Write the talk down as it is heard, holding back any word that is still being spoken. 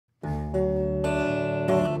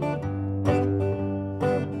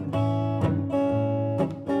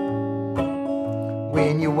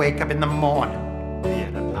wake up in the morning, yeah,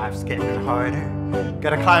 that life's getting harder.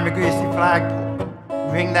 Gotta climb a greasy flagpole,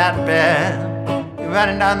 ring that bell. You're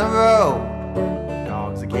running down the road,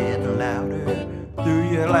 dogs are getting louder. Threw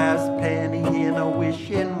your last penny in a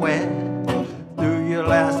wishing well. Threw your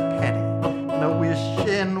last penny in a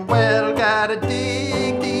wishing well. Gotta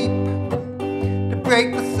dig deep to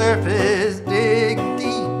break the surface. Dig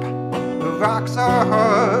deep where rocks are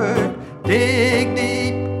hard. Dig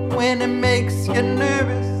deep when it makes you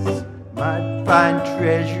nervous. Might find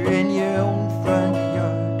treasure in your own front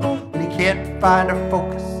yard. When you can't find a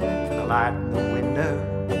focus for the light in the window,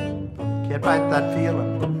 can't fight that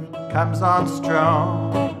feeling, comes on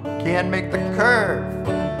strong. Can't make the curve,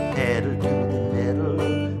 pedal to the metal.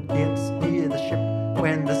 Can't steer the ship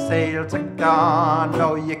when the sails are gone.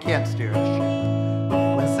 No, you can't steer the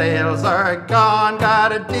ship when sails are gone.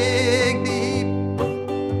 Gotta dig deep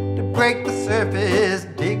to break the surface.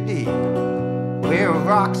 Dig deep where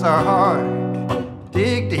rocks are hard.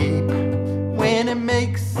 Dig deep when it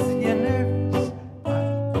makes you nervous.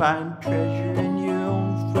 Might find treasure in your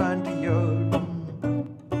own front yard.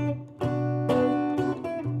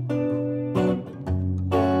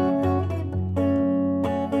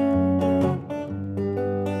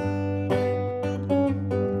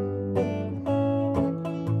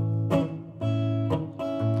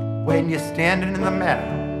 When you're standing in the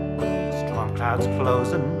meadow, storm clouds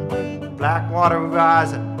closing, black water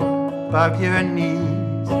rising above your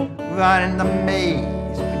knees, running the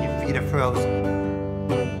maze when your feet are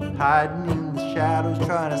frozen, hiding in the shadows,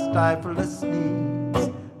 trying to stifle a sneeze,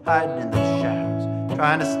 hiding in the shadows,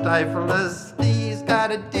 trying to stifle a sneeze.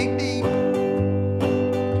 Gotta dig deep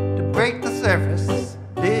to break the surface.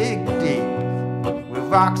 Dig deep where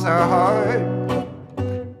rocks are hard.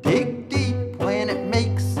 Dig deep when it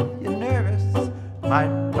makes you nervous.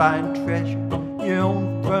 Might find treasure in your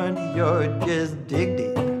own front yard. Just dig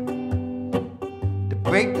deep to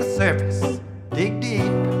break the surface. Dig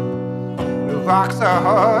deep where rocks are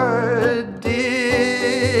hard.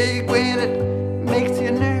 Dig when it makes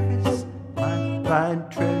you nervous. Might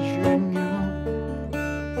find treasure